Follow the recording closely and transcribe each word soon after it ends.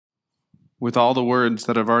With all the words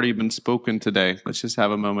that have already been spoken today, let's just have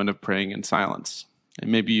a moment of praying in silence.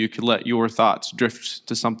 And maybe you could let your thoughts drift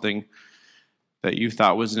to something that you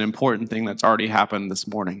thought was an important thing that's already happened this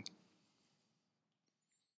morning.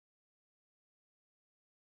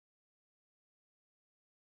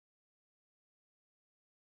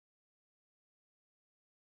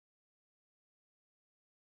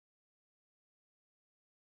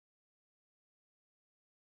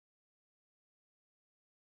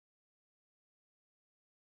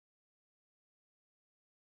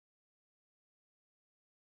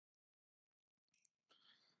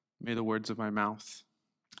 May the words of my mouth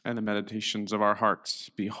and the meditations of our hearts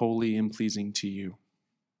be holy and pleasing to you.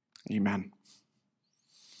 Amen.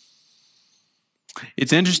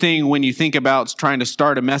 It's interesting when you think about trying to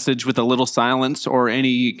start a message with a little silence or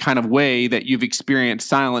any kind of way that you've experienced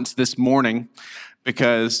silence this morning,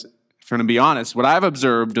 because if I'm going to be honest, what I've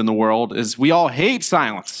observed in the world is we all hate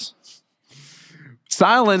silence.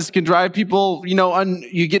 Silence can drive people,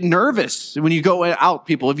 you get nervous when you go out,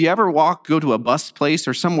 people. If you ever go to a bus place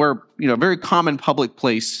or somewhere, a very common public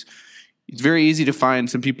place, it's very easy to find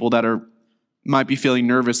some people that might be feeling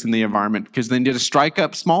nervous in the environment because they need to strike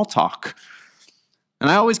up small talk. And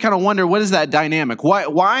I always kind of wonder, what is that dynamic?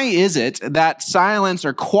 Why is it that silence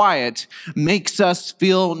or quiet makes us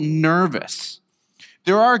feel nervous?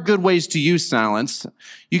 There are good ways to use silence.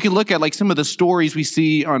 You can look at some of the stories we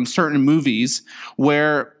see on certain movies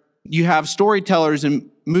where you have storytellers and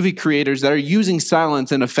movie creators that are using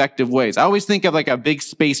silence in effective ways. I always think of a big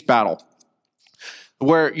space battle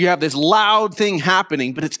where you have this loud thing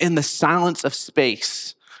happening, but it's in the silence of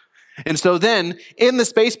space. And so then in the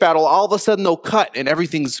space battle, all of a sudden they'll cut and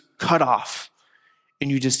everything's cut off. And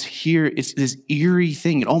you just hear, it's this eerie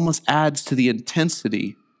thing. It almost adds to the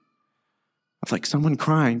intensity of someone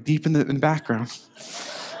crying deep in the background.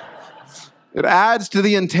 It adds to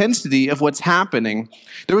the intensity of what's happening.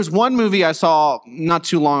 There was one movie I saw not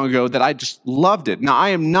too long ago that I just loved it. Now, I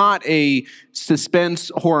am not a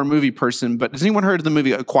suspense horror movie person, but has anyone heard of the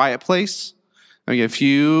movie A Quiet Place? I get a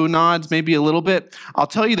few nods, maybe a little bit. I'll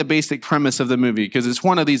tell you the basic premise of the movie because it's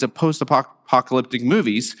one of these post-apocalyptic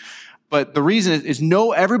movies. But the reason is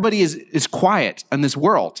everybody is quiet in this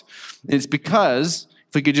world. It's because,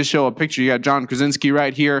 if we could just show a picture, you got John Krasinski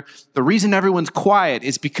right here. The reason everyone's quiet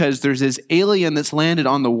is because there's this alien that's landed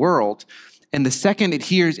on the world, and the second it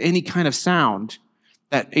hears any kind of sound,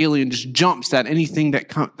 that alien just jumps at anything that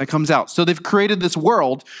comes out. So they've created this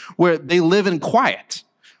world where they live in quiet.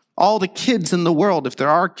 All the kids in the world, if there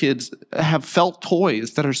are kids, have felt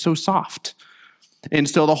toys that are so soft. And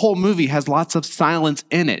so the whole movie has lots of silence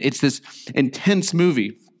in it. It's this intense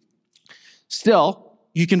movie. Still,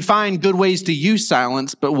 you can find good ways to use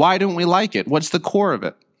silence, but why don't we like it? What's the core of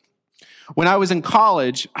it? When I was in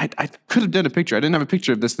college, I could have done a picture. I didn't have a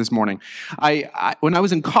picture of this morning. When I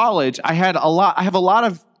was in college, I have a lot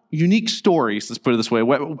of unique stories, let's put it this way,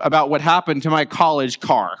 about what happened to my college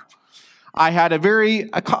car. I had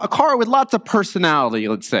a car with lots of personality,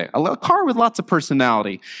 let's say. A car with lots of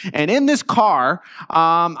personality. And in this car,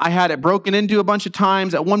 I had it broken into a bunch of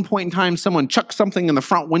times. At one point in time, someone chucked something in the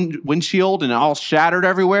front windshield and it all shattered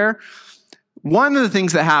everywhere. One of the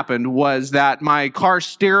things that happened was that my car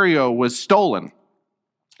stereo was stolen.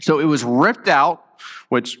 So it was ripped out,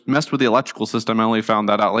 which messed with the electrical system. I only found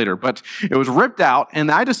that out later. But it was ripped out, and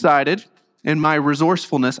I decided, in my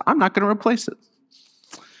resourcefulness, I'm not going to replace it.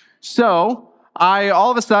 So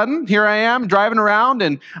all of a sudden, here I am driving around,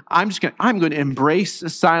 and I'm going to embrace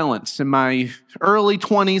silence. In my early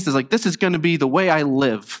 20s, it's this is going to be the way I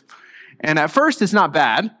live. And at first, it's not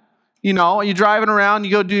bad. You're driving around,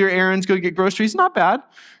 you go do your errands, go get groceries, not bad.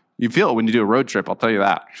 You feel it when you do a road trip, I'll tell you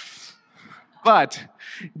that. But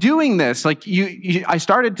doing this, I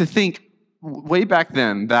started to think way back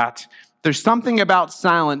then that there's something about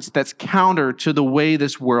silence that's counter to the way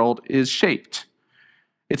this world is shaped.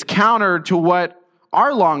 It's counter to what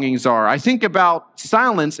our longings are. I think about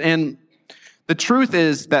silence, and the truth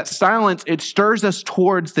is that silence, it stirs us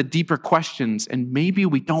towards the deeper questions, and maybe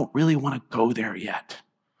we don't really want to go there yet.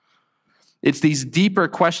 It's these deeper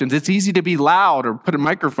questions. It's easy to be loud or put a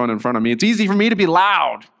microphone in front of me. It's easy for me to be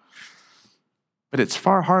loud, but it's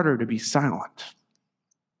far harder to be silent.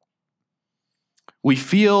 We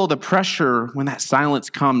feel the pressure when that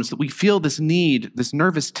silence comes. We feel this need, this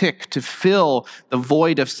nervous tick to fill the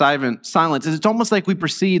void of silence. It's almost like we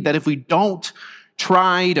perceive that if we don't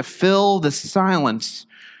try to fill the silence,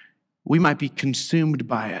 we might be consumed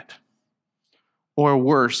by it. Or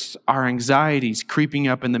worse, our anxieties creeping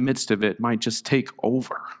up in the midst of it might just take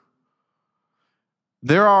over.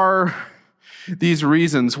 There are these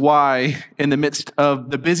reasons why, in the midst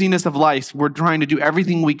of the busyness of life, we're trying to do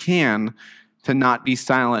everything we can to not be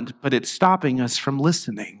silent, but it's stopping us from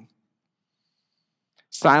listening.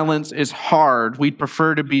 Silence is hard. We'd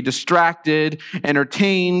prefer to be distracted,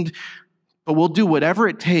 entertained, but we'll do whatever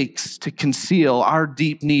it takes to conceal our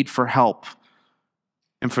deep need for help.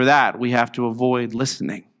 And for that, we have to avoid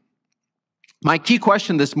listening. My key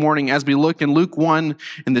question this morning, as we look in Luke 1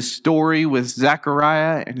 in the story with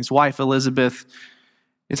Zechariah and his wife Elizabeth,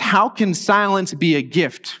 is how can silence be a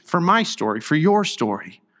gift for my story, for your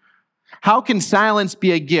story? How can silence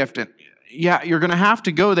be a gift? And yeah, you're going to have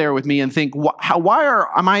to go there with me and think,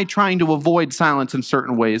 am I trying to avoid silence in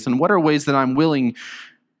certain ways? And what are ways that I'm willing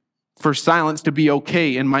for silence to be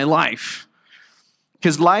okay in my life?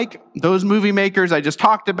 Because like those movie makers I just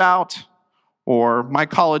talked about, or my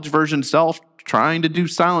college version self trying to do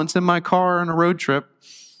silence in my car on a road trip,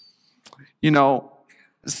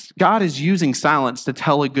 God is using silence to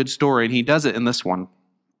tell a good story, and he does it in this one.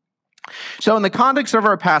 So in the context of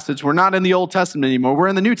our passage, we're not in the Old Testament anymore. We're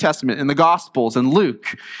in the New Testament, in the Gospels, in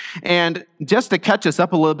Luke. And just to catch us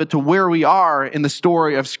up a little bit to where we are in the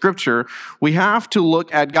story of Scripture, we have to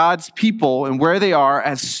look at God's people and where they are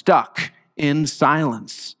as stuck in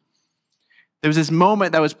silence. There was this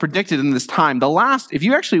moment that was predicted in this time. If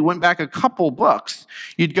you actually went back a couple books,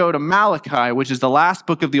 you'd go to Malachi, which is the last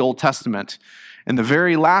book of the Old Testament. And the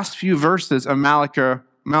very last few verses of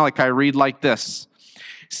Malachi read like this: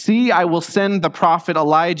 "See, I will send the prophet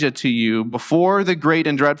Elijah to you before the great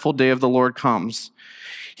and dreadful day of the Lord comes.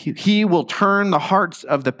 He will turn the hearts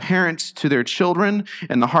of the parents to their children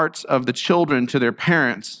and the hearts of the children to their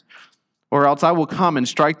parents, or else I will come and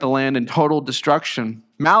strike the land in total destruction."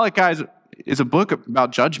 Malachi is a book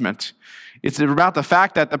about judgment. It's about the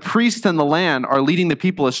fact that the priests in the land are leading the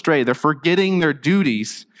people astray. They're forgetting their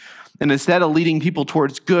duties. And instead of leading people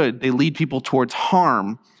towards good, they lead people towards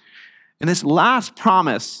harm. And this last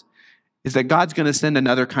promise is that God's going to send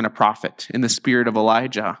another kind of prophet in the spirit of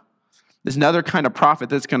Elijah. There's another kind of prophet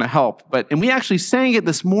that's going to help. And we actually sang it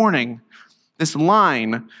this morning, this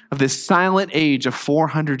line of this silent age of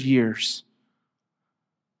 400 years.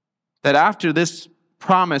 That after this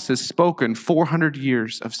promise is spoken, 400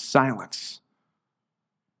 years of silence.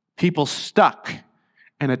 People stuck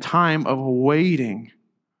in a time of waiting,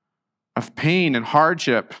 of pain and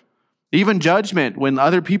hardship, even judgment when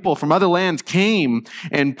other people from other lands came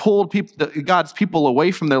and pulled God's people away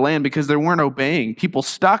from their land because they weren't obeying. People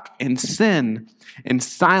stuck in sin, in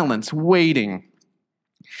silence, waiting.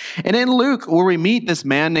 And in Luke, where we meet this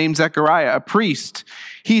man named Zechariah, a priest,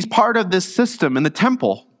 he's part of this system in the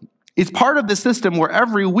temple. It's part of the system where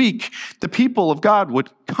every week the people of God would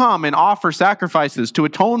come and offer sacrifices to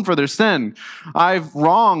atone for their sin. I've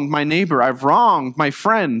wronged my neighbor. I've wronged my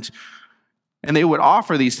friend. And they would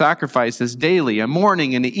offer these sacrifices daily, a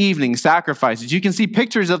morning and an evening sacrifices. You can see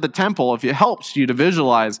pictures of the temple if it helps you to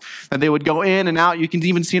visualize that they would go in and out. You can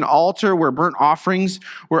even see an altar where burnt offerings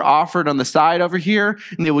were offered on the side over here.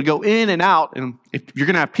 And they would go in and out. And if you're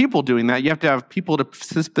going to have people doing that, you have to have people to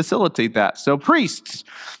facilitate that. So priests,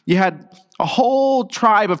 you had a whole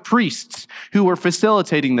tribe of priests who were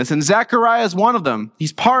facilitating this. And Zechariah is one of them.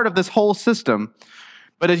 He's part of this whole system.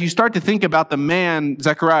 But as you start to think about the man,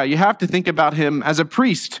 Zechariah, you have to think about him as a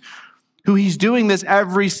priest who he's doing this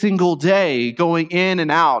every single day, going in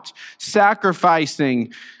and out,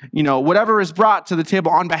 sacrificing, whatever is brought to the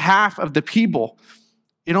table on behalf of the people.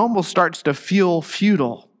 It almost starts to feel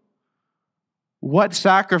futile. What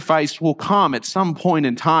sacrifice will come at some point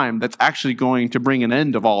in time that's actually going to bring an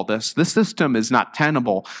end of all this? This system is not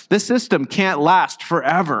tenable. This system can't last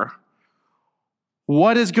forever.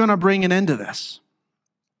 What is going to bring an end to this?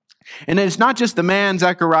 And it's not just the man,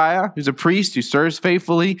 Zechariah, who's a priest who serves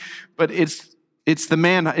faithfully, but it's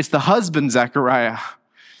the husband, Zechariah.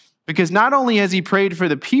 Because not only has he prayed for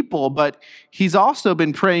the people, but he's also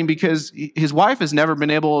been praying because his wife has never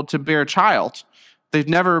been able to bear a child. They've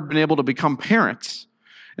never been able to become parents.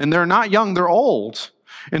 And they're not young, they're old.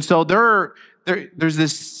 And so they're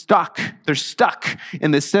stuck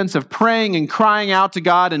in this sense of praying and crying out to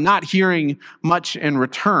God and not hearing much in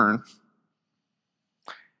return.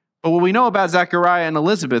 But what we know about Zechariah and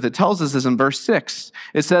Elizabeth, it tells us this in verse 6.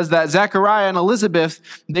 It says that Zechariah and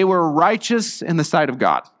Elizabeth, they were righteous in the sight of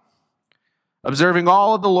God, observing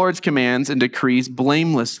all of the Lord's commands and decrees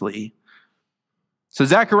blamelessly. So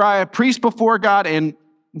Zechariah, priest before God, and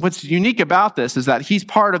what's unique about this is that he's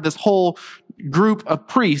part of this whole group of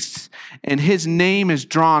priests, and his name is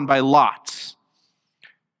drawn by lots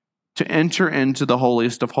to enter into the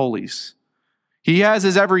holiest of holies. He has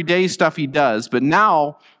his everyday stuff he does, but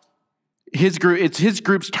now it's his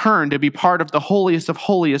group's turn to be part of the holiest of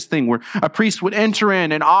holiest thing, where a priest would enter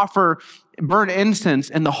in and offer burn incense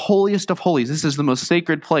in the holiest of holies. This is the most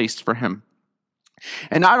sacred place for him.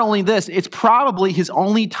 And not only this, it's probably his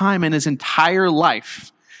only time in his entire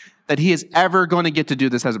life that he is ever going to get to do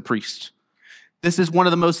this as a priest. This is one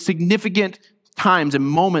of the most significant times and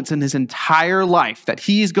moments in his entire life that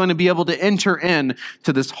he's going to be able to enter in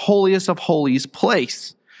to this holiest of holies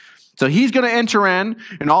place. So he's going to enter in,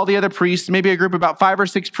 and all the other priests, maybe a group of about 5 or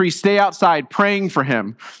 6 priests, stay outside praying for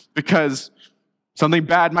him because something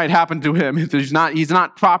bad might happen to him if he's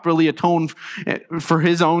not properly atoned for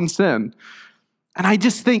his own sin. And I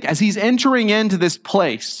just think as he's entering into this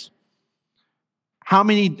place, how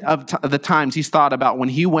many of the times he's thought about when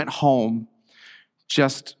he went home,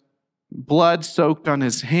 just blood soaked on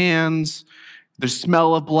his hands, the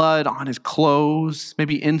smell of blood on his clothes,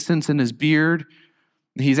 maybe incense in his beard.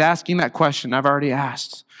 He's asking that question I've already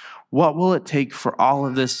asked. What will it take for all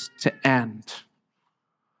of this to end?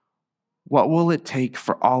 What will it take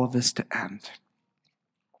for all of this to end?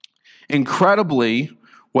 Incredibly,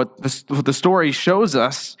 what the story shows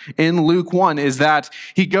us in Luke 1 is that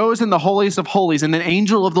he goes in the holiest of holies and an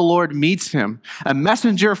angel of the Lord meets him. A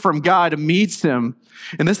messenger from God meets him.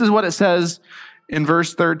 And this is what it says in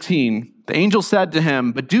verse 13. The angel said to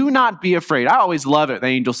him, but do not be afraid. I always love it. The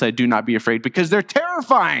angel said, do not be afraid, because they're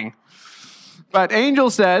terrifying. But angel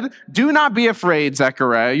said, do not be afraid,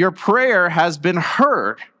 Zechariah. Your prayer has been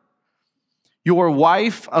heard. Your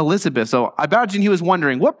wife, Elizabeth. So I imagine he was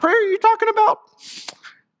wondering, what prayer are you talking about?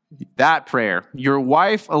 That prayer. Your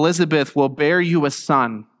wife, Elizabeth, will bear you a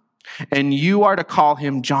son, and you are to call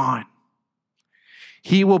him John.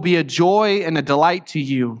 He will be a joy and a delight to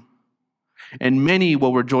you, and many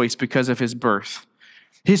will rejoice because of his birth.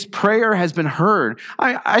 His prayer has been heard.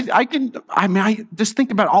 I just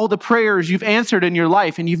think about all the prayers you've answered in your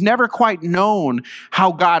life, and you've never quite known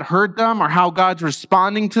how God heard them or how God's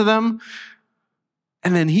responding to them.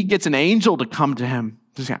 And then he gets an angel to come to him.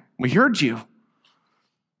 We heard you.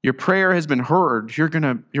 Your prayer has been heard.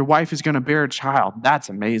 Your wife is going to bear a child. That's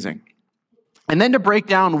amazing. And then to break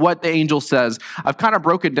down what the angel says, I've kind of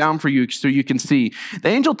broke it down for you so you can see. The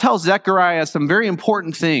angel tells Zechariah some very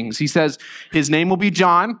important things. He says his name will be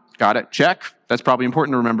John. Got it. Check. That's probably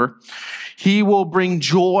important to remember. He will bring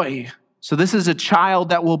joy. So this is a child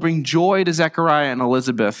that will bring joy to Zechariah and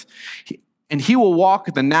Elizabeth. And he will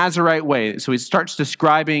walk the Nazarite way. So he starts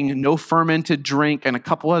describing no fermented drink and a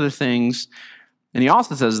couple other things. And he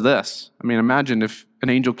also says this. I mean, imagine if an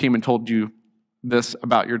angel came and told you this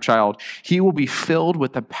about your child. He will be filled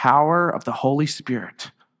with the power of the Holy Spirit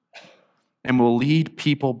and will lead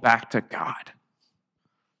people back to God.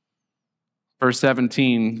 Verse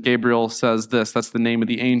 17, Gabriel says this. That's the name of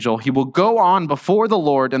the angel. He will go on before the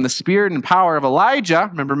Lord in the spirit and power of Elijah,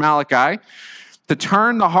 remember Malachi, to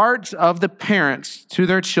turn the hearts of the parents to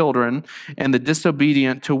their children and the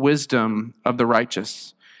disobedient to wisdom of the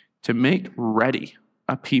righteous, to make ready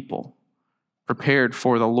a people prepared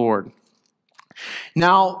for the Lord.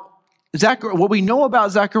 Now, what we know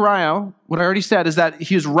about Zechariah, what I already said, is that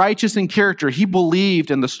he is righteous in character. He believed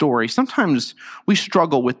in the story. Sometimes we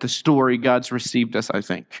struggle with the story God's received us, I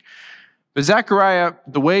think. But Zechariah,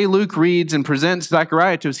 the way Luke reads and presents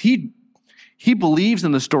Zechariah to us, he believes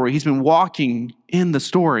in the story. He's been walking in the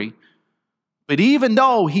story. But even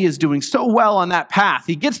though he is doing so well on that path,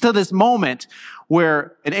 he gets to this moment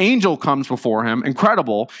where an angel comes before him,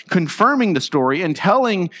 incredible, confirming the story and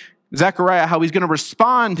telling Zechariah how he's going to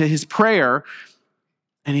respond to his prayer,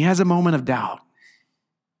 and he has a moment of doubt.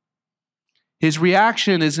 His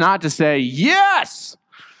reaction is not to say, yes!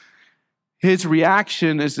 His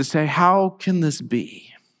reaction is to say, how can this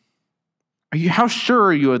be? How sure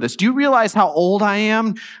are you of this? Do you realize how old I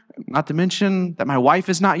am? Not to mention that my wife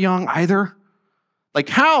is not young either. Like,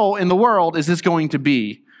 how in the world is this going to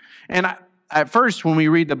be? And at first, when we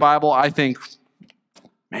read the Bible, I think,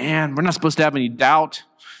 man, we're not supposed to have any doubt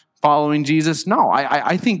following Jesus. No,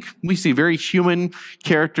 I think we see very human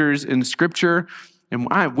characters in Scripture, and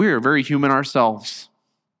we're very human ourselves.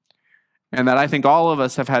 And that I think all of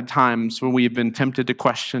us have had times when we have been tempted to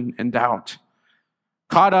question and doubt.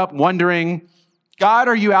 Caught up wondering, God,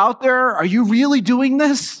 are you out there? Are you really doing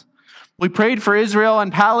this? We prayed for Israel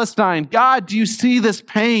and Palestine. God, do you see this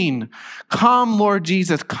pain? Come, Lord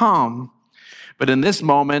Jesus, come. But in this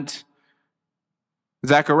moment,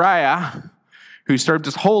 Zechariah, who served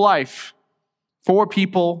his whole life for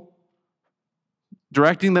people,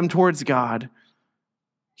 directing them towards God,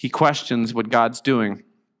 he questions what God's doing.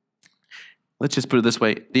 Let's just put it this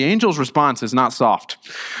way. The angel's response is not soft.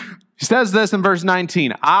 He says this in verse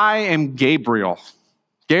 19, I am Gabriel.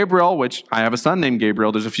 Gabriel, which I have a son named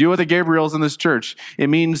Gabriel. There's a few other Gabriels in this church. It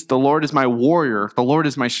means the Lord is my warrior. The Lord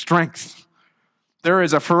is my strength. There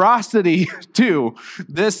is a ferocity to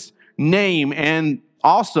this name, and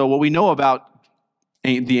also what we know about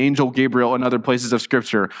the angel Gabriel in other places of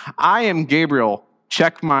Scripture. I am Gabriel.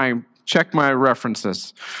 Check my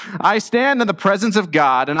references. I stand in the presence of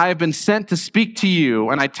God, and I have been sent to speak to you,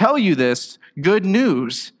 and I tell you this good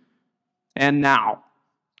news. And now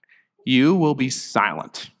you will be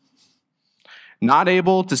silent, not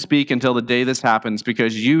able to speak until the day this happens,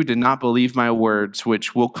 because you did not believe my words,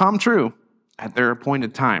 which will come true at their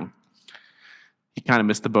appointed time. He kind of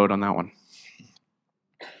missed the boat on that one.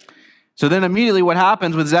 So then immediately what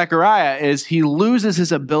happens with Zechariah is he loses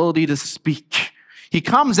his ability to speak. He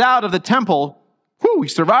comes out of the temple, he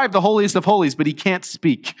survived the holiest of holies, but he can't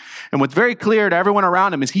speak. And what's very clear to everyone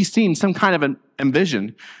around him is he's seen some kind of a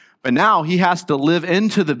vision, but now he has to live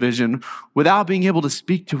into the vision without being able to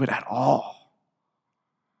speak to it at all.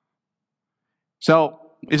 So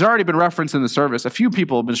it's already been referenced in the service. A few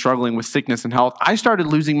people have been struggling with sickness and health. I started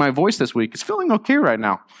losing my voice this week. It's feeling okay right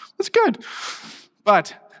now. That's good.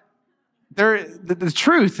 But the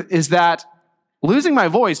truth is that losing my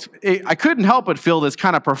voice, I couldn't help but feel this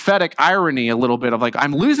kind of prophetic irony a little bit of like,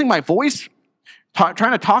 I'm losing my voice,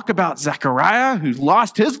 trying to talk about Zechariah who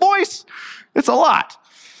lost his voice. It's a lot.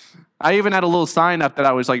 I even had a little sign up that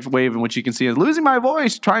I was like waving, which you can see is losing my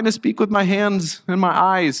voice, trying to speak with my hands and my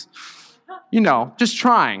eyes. Just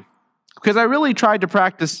trying. Because I really tried to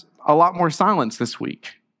practice a lot more silence this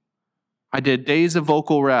week. I did days of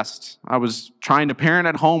vocal rest. I was trying to parent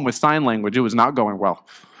at home with sign language. It was not going well.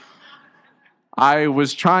 I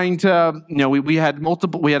was trying to, we had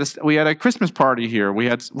a Christmas party here. We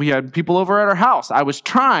had people over at our house. I was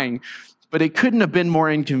trying, but it couldn't have been more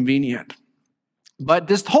inconvenient. But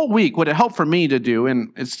this whole week, what it helped for me to do,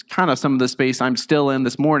 and it's kind of some of the space I'm still in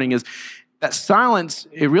this morning, is that silence,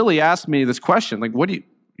 it really asked me this question, like, what do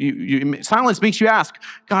you silence makes you ask,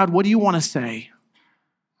 God, what do you want to say?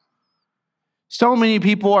 So many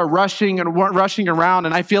people are rushing around,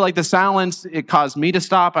 and I feel like the silence, it caused me to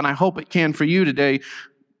stop, and I hope it can for you today.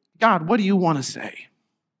 God, what do you want to say?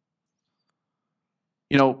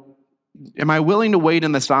 Am I willing to wait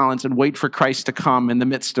in the silence and wait for Christ to come in the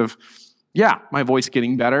midst of, my voice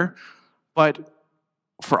getting better, but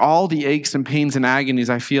for all the aches and pains and agonies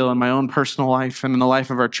I feel in my own personal life and in the life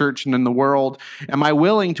of our church and in the world, am I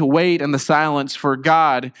willing to wait in the silence for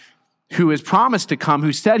God who has promised to come,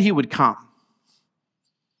 who said he would come?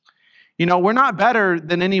 We're not better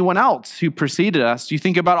than anyone else who preceded us. You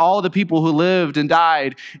think about all the people who lived and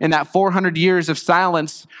died in that 400 years of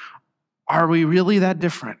silence. Are we really that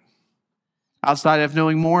different? Outside of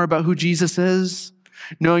knowing more about who Jesus is,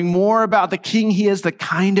 knowing more about the king he is, the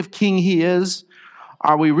kind of king he is,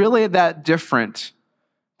 are we really that different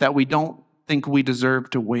that we don't think we deserve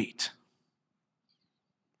to wait?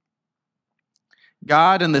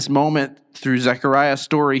 God, in this moment, through Zechariah's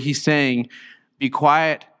story, he's saying, be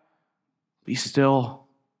quiet, be still,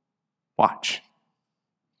 watch.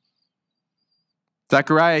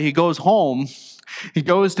 Zechariah, he goes home. He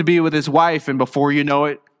goes to be with his wife, and before you know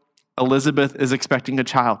it, Elizabeth is expecting a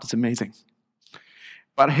child. It's amazing.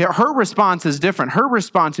 But her response is different. Her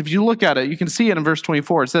response, if you look at it, you can see it in verse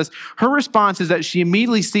 24. It says, her response is that she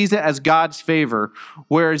immediately sees it as God's favor.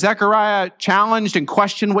 Where Zechariah challenged and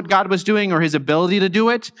questioned what God was doing or his ability to do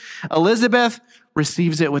it, Elizabeth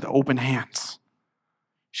receives it with open hands.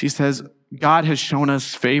 She says, God has shown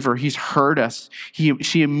us favor. He's heard us.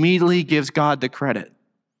 She immediately gives God the credit.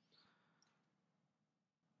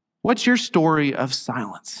 What's your story of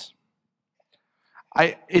silence?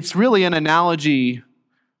 It's really an analogy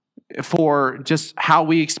for just how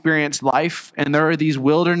we experience life. And there are these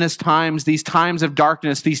wilderness times, these times of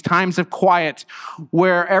darkness, these times of quiet,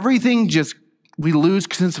 where everything we lose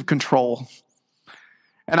sense of control.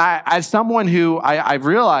 And as someone who I've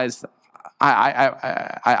realized,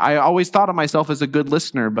 I always thought of myself as a good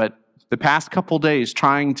listener, but the past couple days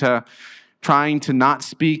trying to not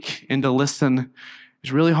speak and to listen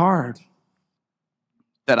is really hard.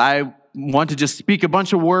 That I want to just speak a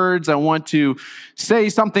bunch of words. I want to say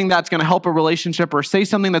something that's going to help a relationship or say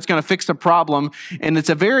something that's going to fix a problem. And it's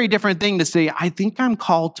a very different thing to say, I think I'm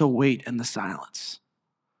called to wait in the silence.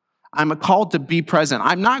 I'm called to be present.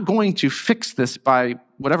 I'm not going to fix this by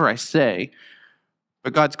whatever I say,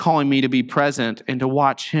 but God's calling me to be present and to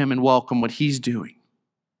watch him and welcome what he's doing.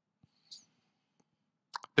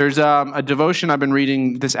 There's a devotion I've been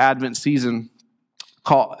reading this Advent season.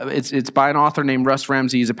 It's by an author named Russ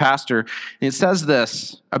Ramsey. He's a pastor. And it says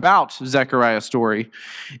this about Zechariah's story.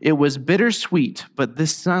 It was bittersweet, but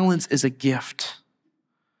this silence is a gift.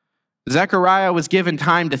 Zechariah was given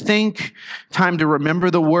time to think, time to remember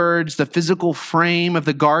the words, the physical frame of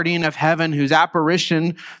the guardian of heaven, whose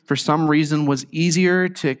apparition, for some reason, was easier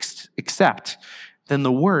to accept than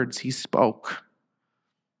the words he spoke.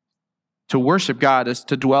 To worship God is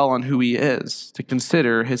to dwell on who he is, to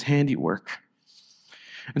consider his handiwork.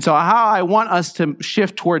 And so how I want us to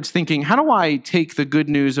shift towards thinking, how do I take the good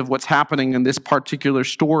news of what's happening in this particular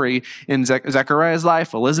story in Zechariah's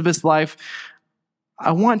life, Elizabeth's life?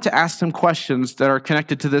 I want to ask some questions that are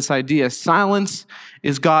connected to this idea. Silence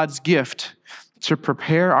is God's gift to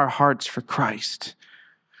prepare our hearts for Christ.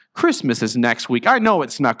 Christmas is next week. I know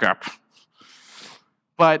it snuck up.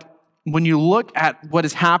 But when you look at what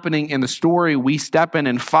is happening in the story we step in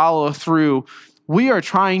and follow through, we are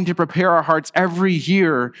trying to prepare our hearts every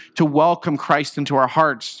year to welcome Christ into our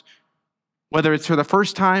hearts, whether it's for the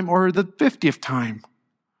first time or the 50th time.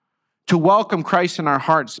 To welcome Christ in our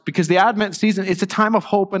hearts, because the Advent season, it's a time of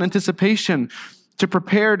hope and anticipation to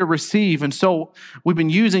prepare to receive. And so we've been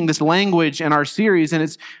using this language in our series, and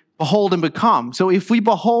it's behold and become. So if we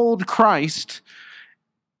behold Christ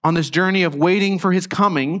on this journey of waiting for his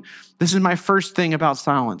coming, this is my first thing about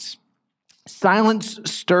silence. Silence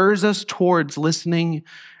stirs us towards listening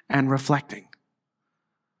and reflecting.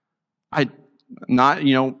 I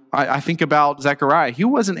think about Zechariah. He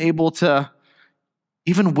wasn't able to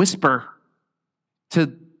even whisper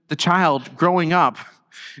to the child growing up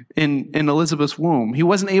in Elizabeth's womb. He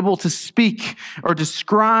wasn't able to speak or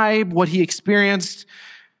describe what he experienced.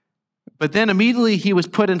 But then immediately he was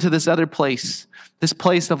put into this other place, this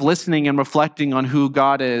place of listening and reflecting on who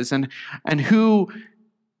God is and who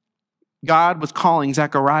God was calling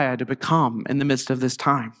Zechariah to become in the midst of this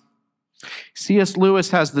time. C.S. Lewis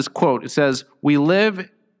has this quote. It says, "We live,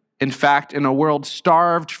 in fact, in a world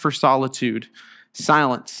starved for solitude,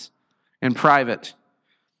 silence, and private,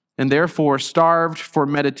 and therefore starved for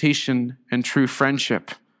meditation and true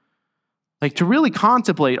friendship." Like to really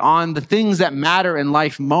contemplate on the things that matter in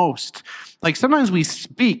life most. Like sometimes we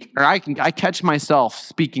speak, or I catch myself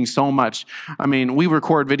speaking so much. I mean, we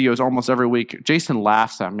record videos almost every week. Jason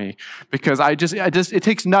laughs at me because it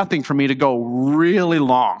takes nothing for me to go really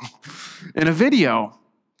long in a video.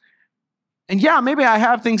 And yeah, maybe I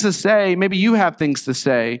have things to say. Maybe you have things to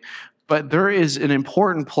say. But there is an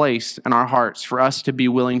important place in our hearts for us to be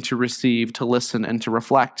willing to receive, to listen, and to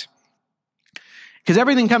reflect. Because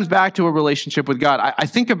everything comes back to a relationship with God. I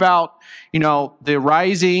think about, the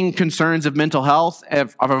rising concerns of mental health,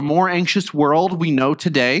 of a more anxious world we know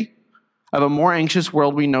today,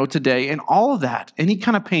 and all of that, any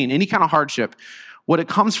kind of pain, any kind of hardship, what it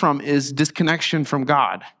comes from is disconnection from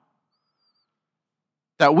God.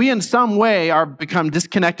 That we in some way are become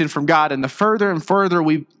disconnected from God, and the further and further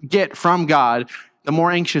we get from God, the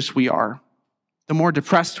more anxious we are, the more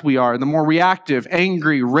depressed we are, the more reactive,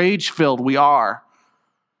 angry, rage-filled we are.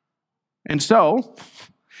 And so,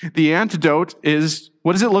 the antidote is,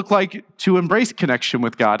 what does it look like to embrace connection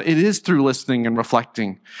with God? It is through listening and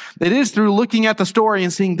reflecting. It is through looking at the story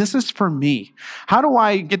and saying, this is for me. How do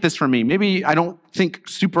I get this for me? Maybe I don't think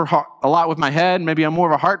a lot with my head. Maybe I'm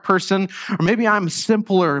more of a heart person. Or maybe I'm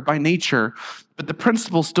simpler by nature. But the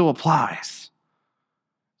principle still applies.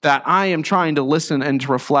 That I am trying to listen and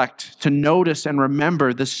to reflect, to notice and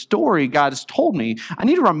remember the story God has told me. I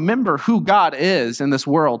need to remember who God is in this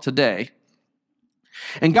world today.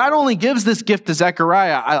 And God only gives this gift to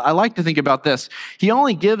Zechariah. I like to think about this. He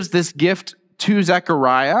only gives this gift to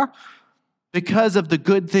Zechariah because of the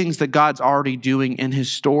good things that God's already doing in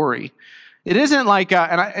his story. It isn't like,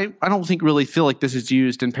 and I don't feel like this is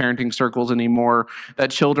used in parenting circles anymore, that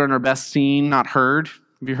children are best seen, not heard.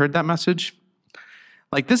 Have you heard that message?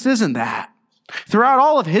 Like, this isn't that. Throughout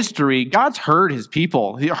all of history, God's heard his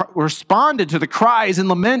people. He responded to the cries and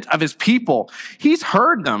lament of his people. He's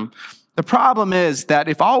heard them. The problem is that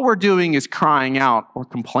if all we're doing is crying out or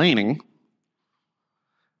complaining,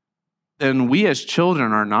 then we as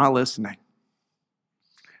children are not listening.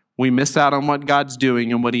 We miss out on what God's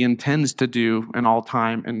doing and what he intends to do in all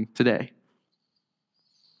time and today.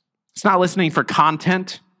 It's not listening for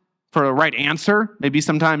content, for the right answer. Maybe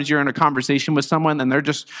sometimes you're in a conversation with someone and they're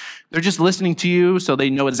just listening to you so they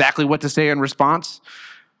know exactly what to say in response.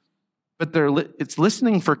 But it's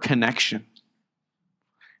listening for connection.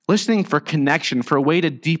 Listening for connection, for a way to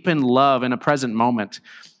deepen love in a present moment.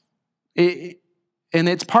 And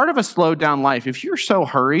it's part of a slowed down life. If you're so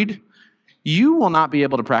hurried, you will not be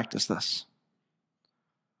able to practice this.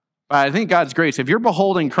 But I think God's grace, if you're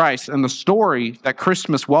beholding Christ and the story that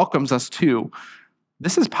Christmas welcomes us to,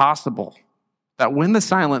 this is possible. That when the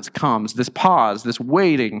silence comes, this pause, this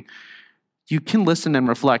waiting, you can listen and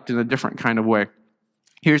reflect in a different kind of way.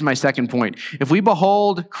 Here's my second point. If we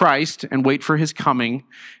behold Christ and wait for his coming,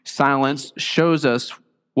 silence shows us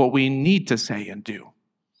what we need to say and do.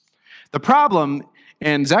 The problem,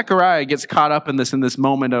 and Zechariah gets caught up in this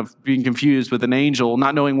moment of being confused with an angel,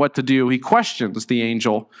 not knowing what to do. He questions the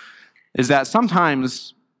angel, is that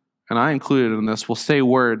sometimes, and I included in this, will say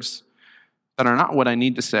words that are not what I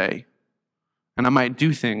need to say, and I might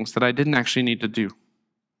do things that I didn't actually need to do.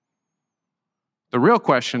 The real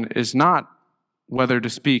question is not whether to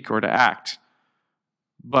speak or to act,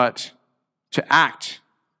 but to act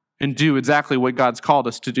and do exactly what God's called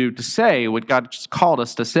us to do, to say what God's called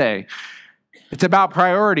us to say. It's about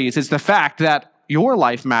priorities. It's the fact that your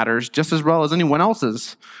life matters just as well as anyone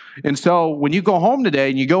else's. And so when you go home today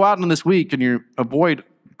and you go out in this week and you avoid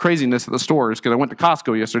craziness at the stores, because I went to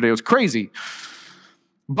Costco yesterday, it was crazy.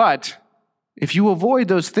 But if you avoid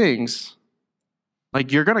those things,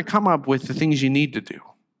 like, you're going to come up with the things you need to do.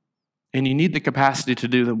 And you need the capacity to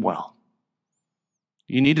do them well.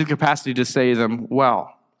 You need the capacity to say them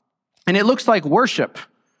well. And it looks like worship.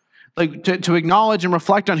 Like, to acknowledge and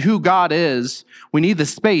reflect on who God is, we need the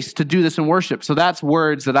space to do this in worship. So that's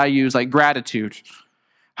words that I use, like gratitude.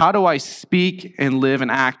 How do I speak and live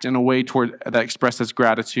and act in a way that expresses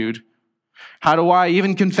gratitude? How do I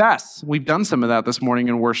even confess? We've done some of that this morning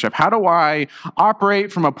in worship. How do I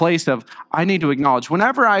operate from a place of, I need to acknowledge?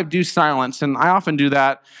 Whenever I do silence, and I often do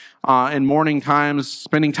that in morning times,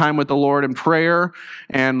 spending time with the Lord in prayer,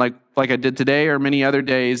 and like I did today or many other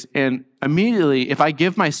days, and immediately, if I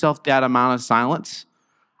give myself that amount of silence,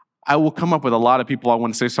 I will come up with a lot of people I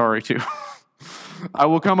want to say sorry to. I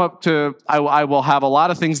will have a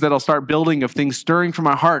lot of things that'll start building, of things stirring from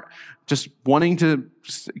my heart, just wanting to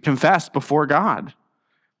confess before God.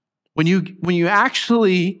 When you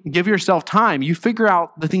actually give yourself time, you figure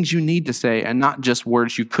out the things you need to say and not just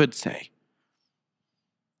words you could say.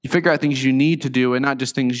 You figure out things you need to do and not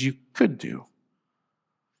just things you could do.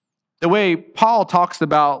 The way Paul talks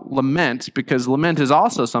about lament, because lament is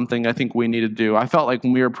also something I think we need to do. I felt like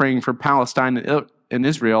when we were praying for Palestine and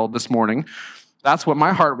Israel this morning, that's what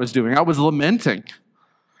my heart was doing. I was lamenting.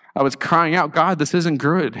 I was crying out, God, this isn't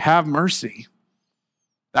good. Have mercy.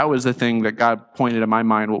 That was the thing that God pointed in my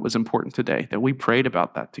mind, what was important today, that we prayed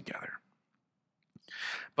about that together.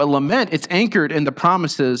 But lament, it's anchored in the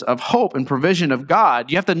promises of hope and provision of God.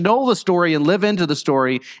 You have to know the story and live into the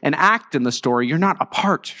story and act in the story. You're not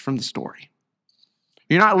apart from the story.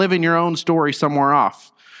 You're not living your own story somewhere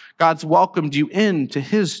off. God's welcomed you into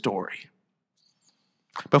his story.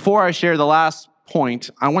 Before I share the last point,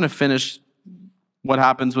 I want to finish what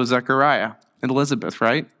happens with Zechariah and Elizabeth,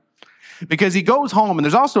 right? Because he goes home, and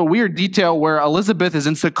there's also a weird detail where Elizabeth is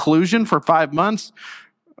in seclusion for 5 months.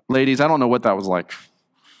 Ladies, I don't know what that was like.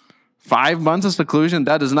 5 months of seclusion?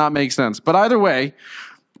 That does not make sense. But either way,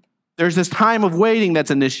 there's this time of waiting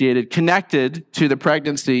that's initiated, connected to the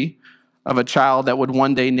pregnancy of a child that would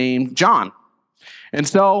one day name John. And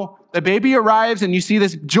so the baby arrives, and you see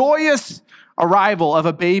this joyous arrival of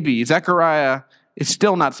a baby. Zechariah is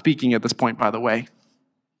still not speaking at this point, by the way.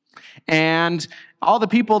 And all the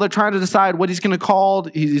people, they're trying to decide what he's going to call.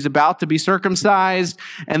 He's about to be circumcised.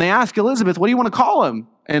 And they ask Elizabeth, what do you want to call him?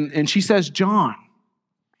 And she says, John.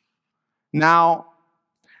 Now,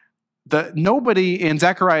 nobody in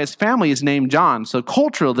Zechariah's family is named John. So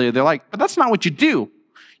culturally, they're like, but that's not what you do.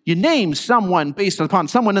 You name someone based upon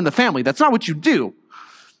someone in the family. That's not what you do.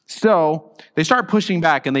 So they start pushing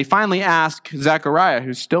back, and they finally ask Zechariah,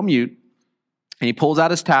 who's still mute, and he pulls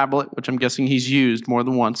out his tablet, which I'm guessing he's used more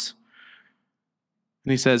than once.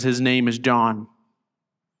 And he says, his name is John.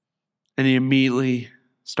 And he immediately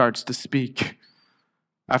starts to speak.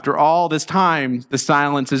 After all this time, the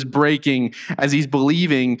silence is breaking as he's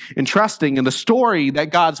believing and trusting in the story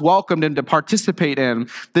that God's welcomed him to participate in.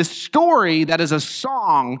 This story that is a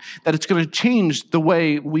song that it's going to change the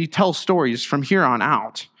way we tell stories from here on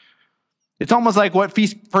out. It's almost like what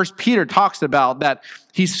 1 Peter talks about, that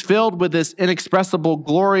he's filled with this inexpressible,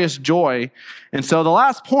 glorious joy. And so the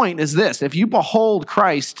last point is this: if you behold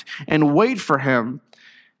Christ and wait for him,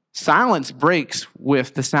 silence breaks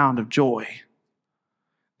with the sound of joy.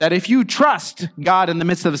 That if you trust God in the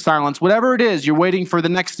midst of the silence, whatever it is, you're waiting for the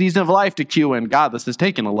next season of life to cue in. God, this is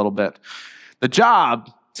taking a little bit. The job,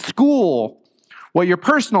 school, what your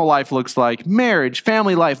personal life looks like, marriage,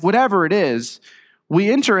 family life, whatever it is, we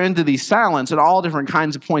enter into these silence at all different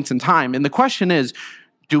kinds of points in time. And the question is,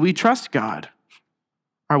 do we trust God?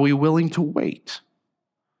 Are we willing to wait?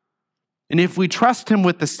 And if we trust him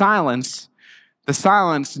with the silence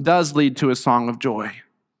does lead to a song of joy.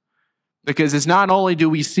 Because it's not only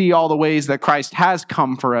do we see all the ways that Christ has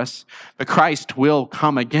come for us, but Christ will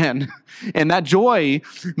come again. And that joy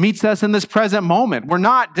meets us in this present moment. We're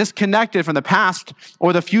not disconnected from the past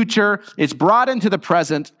or the future. It's brought into the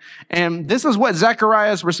present. And this is what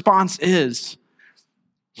Zechariah's response is.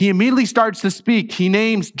 He immediately starts to speak. He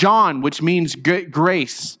names John, which means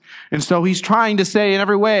grace. And so he's trying to say in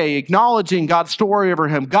every way, acknowledging God's story over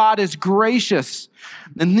him, God is gracious.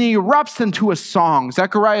 And then he erupts into a song.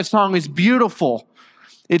 Zechariah's song is beautiful.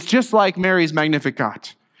 It's just like Mary's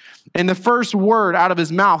Magnificat. And the first word out of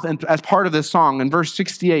his mouth and as part of this song in verse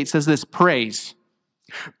 68 says this, praise.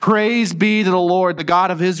 Praise be to the Lord, the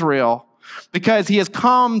God of Israel, because he has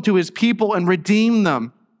come to his people and redeemed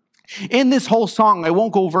them. In this whole song, I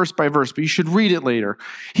won't go verse by verse, but you should read it later.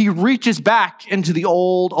 He reaches back into the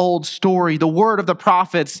old story, the word of the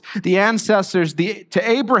prophets, the ancestors, to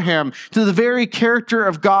Abraham, to the very character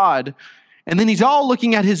of God. And then he's all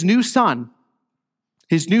looking at his new son,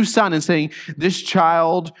 and saying, this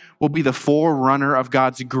child will be the forerunner of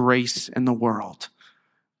God's grace in the world,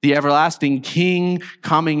 the everlasting king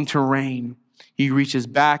coming to reign. He reaches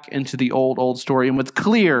back into the old story. And what's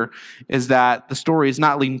clear is that the story is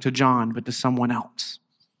not leading to John, but to someone else.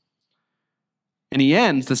 And he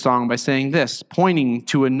ends the song by saying this, pointing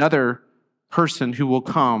to another person who will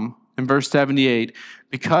come in verse 78,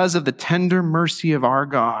 because of the tender mercy of our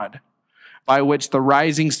God, by which the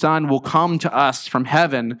rising sun will come to us from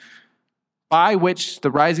heaven, to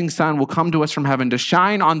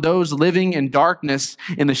shine on those living in darkness,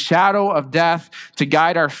 in the shadow of death, to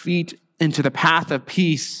guide our feet into the path of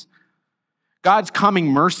peace. God's coming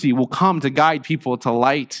mercy will come to guide people to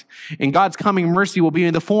light. And God's coming mercy will be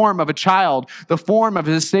in the form of a child, the form of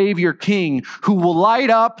his Savior King, who will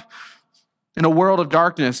light up in a world of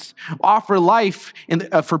darkness, offer life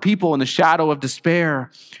for people in the shadow of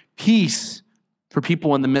despair, peace for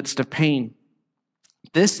people in the midst of pain.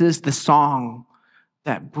 This is the song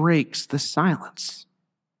that breaks the silence.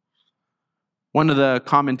 One of the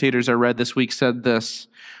commentators I read this week said this,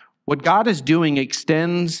 what God is doing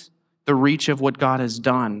extends the reach of what God has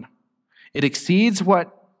done. It exceeds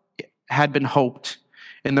what had been hoped,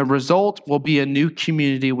 and the result will be a new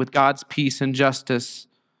community with God's peace and justice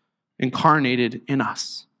incarnated in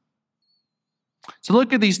us. So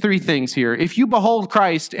look at these three things here. If you behold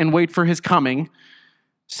Christ and wait for his coming,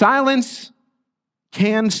 silence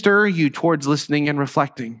can stir you towards listening and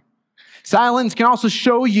reflecting. Silence can also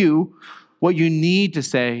show you what you need to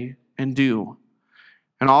say and do.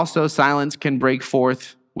 And also, silence can break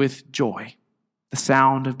forth with joy, the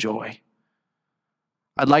sound of joy.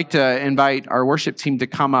 I'd like to invite our worship team to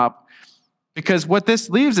come up because what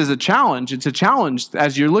this leaves is a challenge. It's a challenge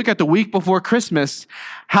as you look at the week before Christmas.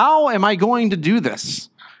 How am I going to do this?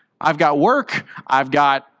 I've got work. I've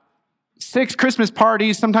got 6 Christmas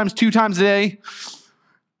parties, sometimes 2 times a day.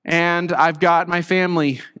 And I've got my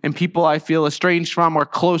family and people I feel estranged from or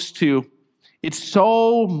close to. It's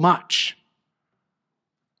so much.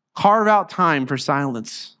 Carve out time for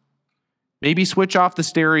silence. Maybe switch off the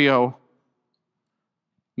stereo.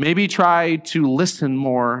 Maybe try to listen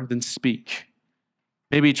more than speak.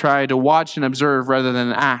 Maybe try to watch and observe rather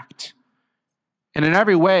than act. And in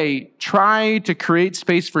every way, try to create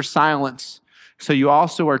space for silence so you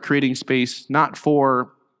also are creating space not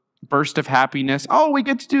for burst of happiness. Oh, we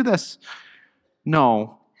get to do this.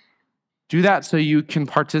 No. Do that so you can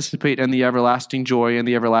participate in the everlasting joy and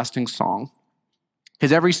the everlasting song.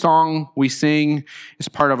 Because every song we sing is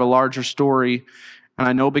part of a larger story. And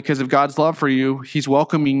I know because of God's love for you, he's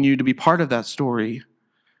welcoming you to be part of that story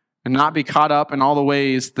and not be caught up in all the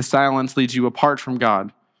ways the silence leads you apart from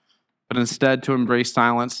God, but instead to embrace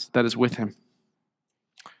silence that is with him.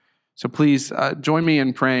 So please join me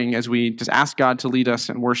in praying as we just ask God to lead us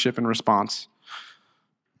in worship and response.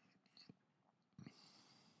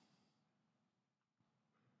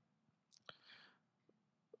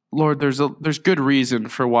 Lord, there's good reason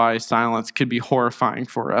for why silence could be horrifying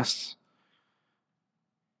for us.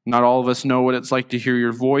 Not all of us know what it's like to hear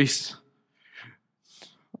your voice.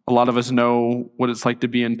 A lot of us know what it's like to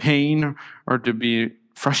be in pain or to be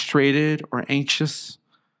frustrated or anxious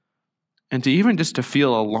and to even just to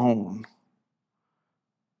feel alone.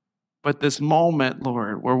 But this moment,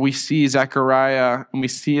 Lord, where we see Zechariah and we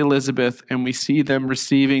see Elizabeth and we see them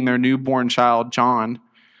receiving their newborn child, John,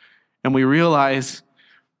 and we realize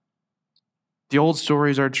the old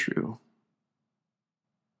stories are true.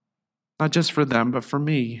 Not just for them, but for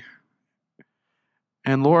me.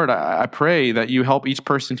 And Lord, I pray that you help each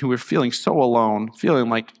person who is feeling so alone, feeling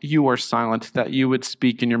like you are silent, that you would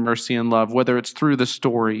speak in your mercy and love, whether it's through the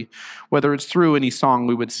story, whether it's through any song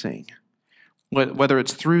we would sing, whether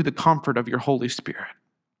it's through the comfort of your Holy Spirit.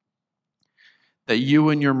 that you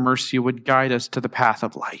in your mercy would guide us to the path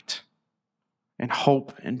of light and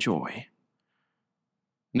hope and joy.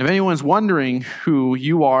 And if anyone's wondering who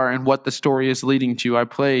you are and what the story is leading to, I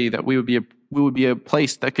pray that we would be a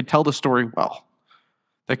place that could tell the story well,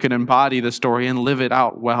 that could embody the story and live it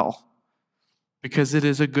out well, because it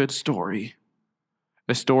is a good story,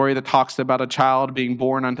 a story that talks about a child being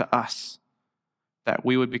born unto us, that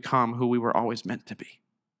we would become who we were always meant to be.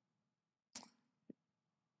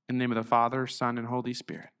 In the name of the Father, Son, and Holy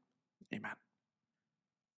Spirit, amen.